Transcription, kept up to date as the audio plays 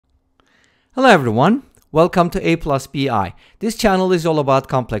Hello everyone, welcome to aplusbi. This channel is all about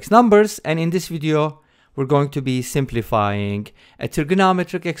complex numbers, and in this video we're going to be simplifying a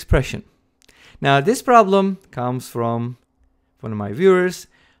trigonometric expression. Now this problem comes from one of my viewers,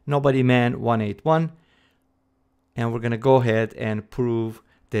 NobodyMan181, and we're going to go ahead and prove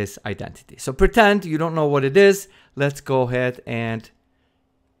this identity. So pretend you don't know what it is. Let's go ahead and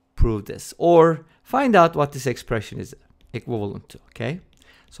prove this, or find out what this expression is equivalent to. Okay,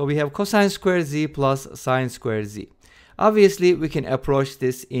 so we have cosine squared z plus sine squared z. Obviously we can approach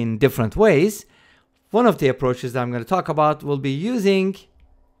this in different ways. One of the approaches that I'm going to talk about will be using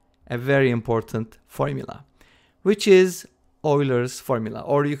a very important formula, which is Euler's formula,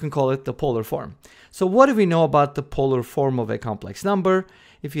 or you can call it the polar form. So what do we know about the polar form of a complex number?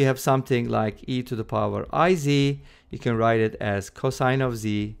 If you have something like e to the power iz, you can write it as cosine of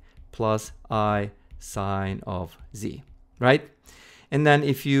z plus I sine of z, right? And then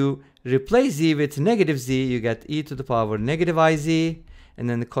if you replace z with negative z, you get e to the power negative iz, and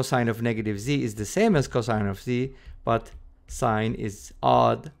then the cosine of negative z is the same as cosine of z, but sine is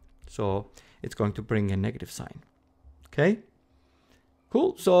odd, so it's going to bring a negative sign. Okay,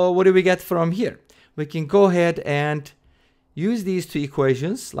 cool. So what do we get from here? We can go ahead and use these two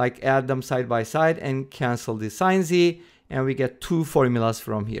equations, like add them side by side and cancel the sine z, and we get two formulas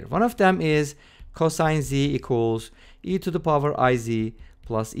from here. One of them is cosine z equals e to the power iz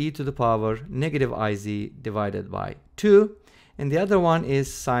plus e to the power negative iz divided by 2. And the other one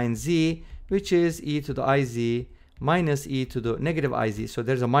is sine z, which is e to the iz minus e to the negative iz. So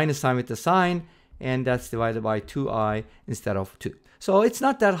there's a minus sign with the sign, and that's divided by 2i instead of 2. So it's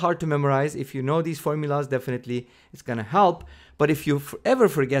not that hard to memorize. If you know these formulas, definitely it's going to help. But if you ever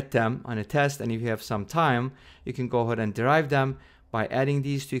forget them on a test, and if you have some time, you can go ahead and derive them by adding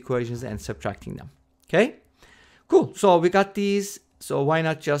these two equations and subtracting them. Okay, cool. So we got these. So why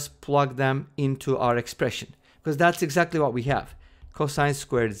not just plug them into our expression? Because that's exactly what we have. Cosine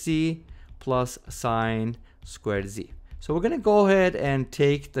squared z plus sine squared z. So we're going to go ahead and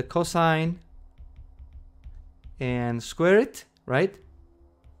take the cosine and square it, right?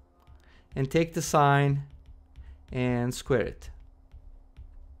 And take the sine and square it.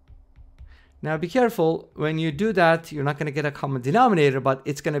 Now be careful, when you do that, you're not going to get a common denominator, but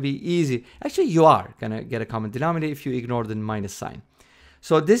it's going to be easy. Actually, you are going to get a common denominator if you ignore the minus sign.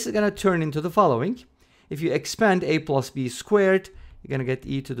 So this is going to turn into the following. If you expand a plus b squared, you're going to get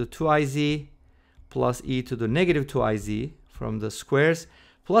e to the 2iz plus e to the negative 2iz from the squares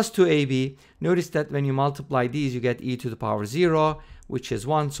plus 2ab. Notice that when you multiply these, you get e to the power 0, which is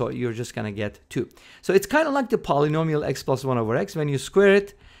 1, so you're just going to get 2. So it's kind of like the polynomial x plus 1 over x. When you square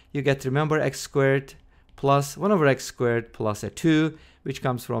it, you get, remember, x squared plus 1 over x squared plus a 2, which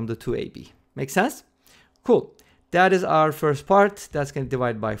comes from the 2ab. Make sense? Cool. That is our first part. That's going to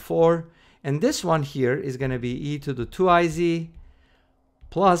divide by 4. And this one here is going to be e to the 2iz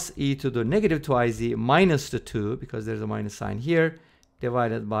plus e to the negative 2iz minus the 2, because there's a minus sign here,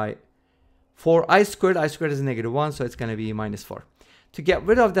 divided by 4i squared. I squared is negative 1, so it's going to be minus 4. To get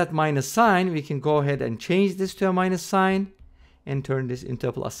rid of that minus sign, we can go ahead and change this to a minus sign and turn this into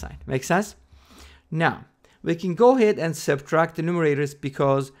a plus sign. Make sense? Now, we can go ahead and subtract the numerators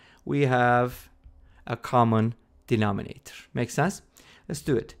because we have a common denominator. Make sense? Let's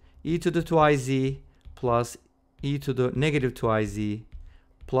do it. E to the 2iz plus e to the negative 2iz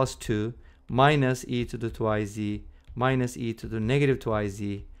plus 2 minus e to the 2iz minus e to the negative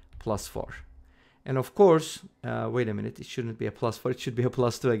 2iz plus 4. And of course, wait a minute, it shouldn't be a plus 4, it should be a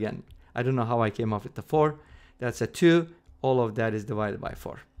plus 2 again. I don't know how I came up with the 4. That's a 2. All of that is divided by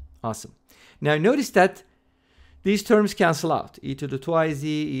 4. Awesome. Now notice that these terms cancel out. E to the 2iz,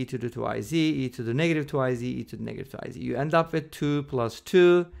 e to the 2iz, e to the negative 2iz, e to the negative 2iz. You end up with 2 plus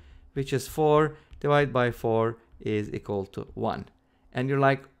 2, which is 4, divided by 4 is equal to 1. And you're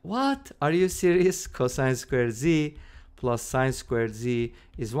like, what? Are you serious? Cosine squared z plus sine squared z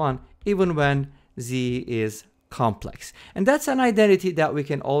is 1, even when z is complex. And that's an identity that we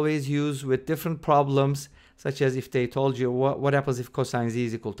can always use with different problems, such as if they told you what happens if cosine z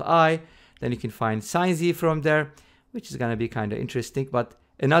is equal to I, then you can find sine z from there, which is going to be kind of interesting. But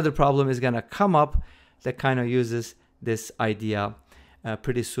another problem is going to come up that kind of uses this idea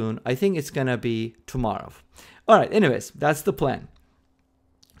pretty soon. I think it's going to be tomorrow. All right, anyways, that's the plan.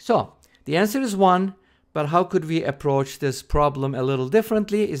 So the answer is 1, but how could we approach this problem a little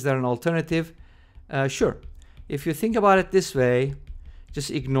differently? Is there an alternative? Sure. If you think about it this way, just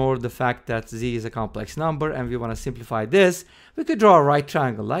ignore the fact that z is a complex number and we want to simplify this. We could draw a right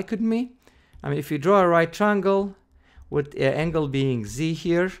triangle, like, couldn't we? I mean, if you draw a right triangle with an angle being z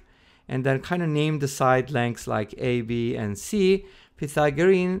here, and then kind of name the side lengths like a, b, and c,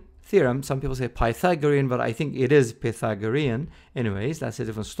 Pythagorean theorem. Some people say Pythagorean, but I think it is Pythagorean. Anyways, that's a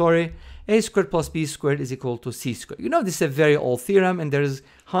different story. A squared plus b squared is equal to c squared. You know, this is a very old theorem, and there's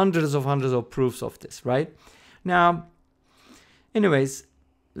hundreds of proofs of this, right? Now, anyways,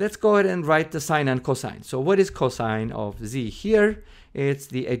 let's go ahead and write the sine and cosine. So what is cosine of z here? It's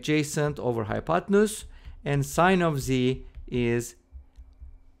the adjacent over hypotenuse, and sine of z is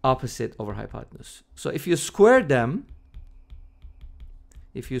opposite over hypotenuse. So if you square them,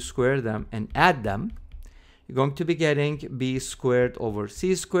 and add them, you're going to be getting b squared over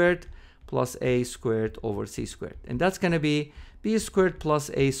c squared plus a squared over c squared. And that's going to be b squared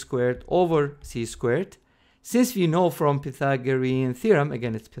plus a squared over c squared. Since we know from Pythagorean theorem,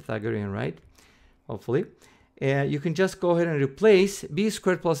 again, it's Pythagorean, right? Hopefully. You can just go ahead and replace b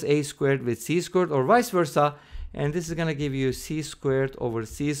squared plus a squared with c squared, or vice versa. And this is going to give you c squared over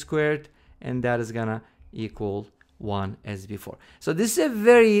c squared. And that is going to equal 1 as before. So this is a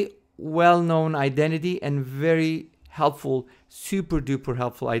very well-known identity and very helpful, super duper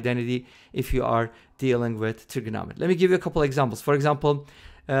helpful identity if you are dealing with trigonometry. Let me give you a couple examples. For example,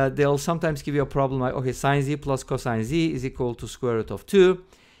 they'll sometimes give you a problem like, okay, sine z plus cosine z is equal to square root of 2.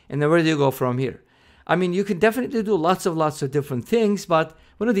 And then where do you go from here? I mean, you can definitely do lots of different things, but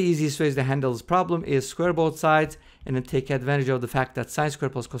one of the easiest ways to handle this problem is square both sides and then take advantage of the fact that sine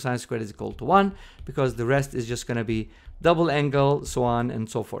squared plus cosine squared is equal to 1, because the rest is just going to be double angle, so on and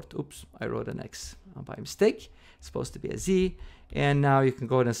so forth. Oops, I wrote an x by mistake. It's supposed to be a z. And now you can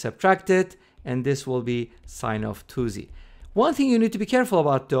go ahead and subtract it, and this will be sine of 2z. One thing you need to be careful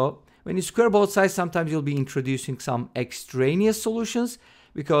about, though, when you square both sides, sometimes you'll be introducing some extraneous solutions,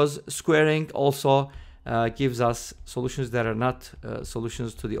 because squaring also gives us solutions that are not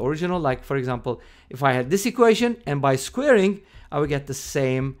solutions to the original. Like, for example, if I had this equation and by squaring, I would get the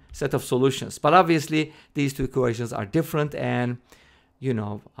same set of solutions. But obviously, these two equations are different, and you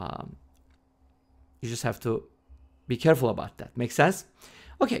know, you just have to be careful about that. Make sense?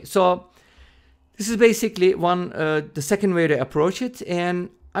 Okay, so this is basically the second way to approach it, and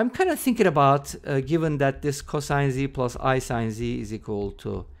I'm kind of thinking about, given that this cosine z plus I sine z is equal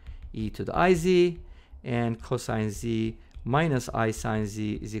to e to the iz, and cosine z minus I sine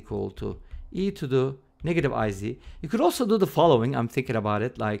z is equal to e to the negative iz. You could also do the following. I'm thinking about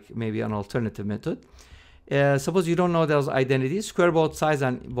it, like maybe an alternative method. Suppose you don't know those identities, square both sides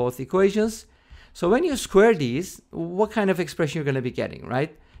on both equations. So when you square these, what kind of expression you're going to be getting, right?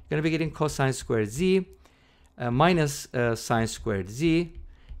 You're going to be getting cosine squared z minus sine squared z,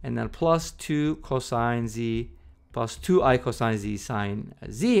 and then plus 2 cosine z plus 2i cosine z sine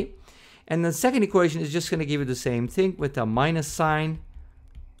z. And the second equation is just going to give you the same thing with a minus sign,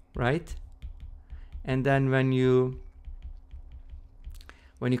 right? And then when you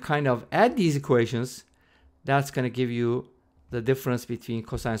kind of add these equations, that's going to give you the difference between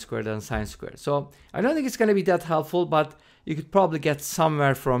cosine squared and sine squared. So I don't think it's going to be that helpful, but you could probably get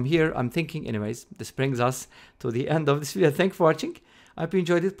somewhere from here, I'm thinking. Anyways, this brings us to the end of this video. Thanks for watching. I hope you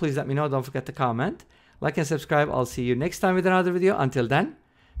enjoyed it. Please let me know. Don't forget to comment, like, and subscribe. I'll see you next time with another video. Until then,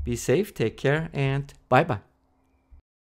 be safe, take care, and bye-bye.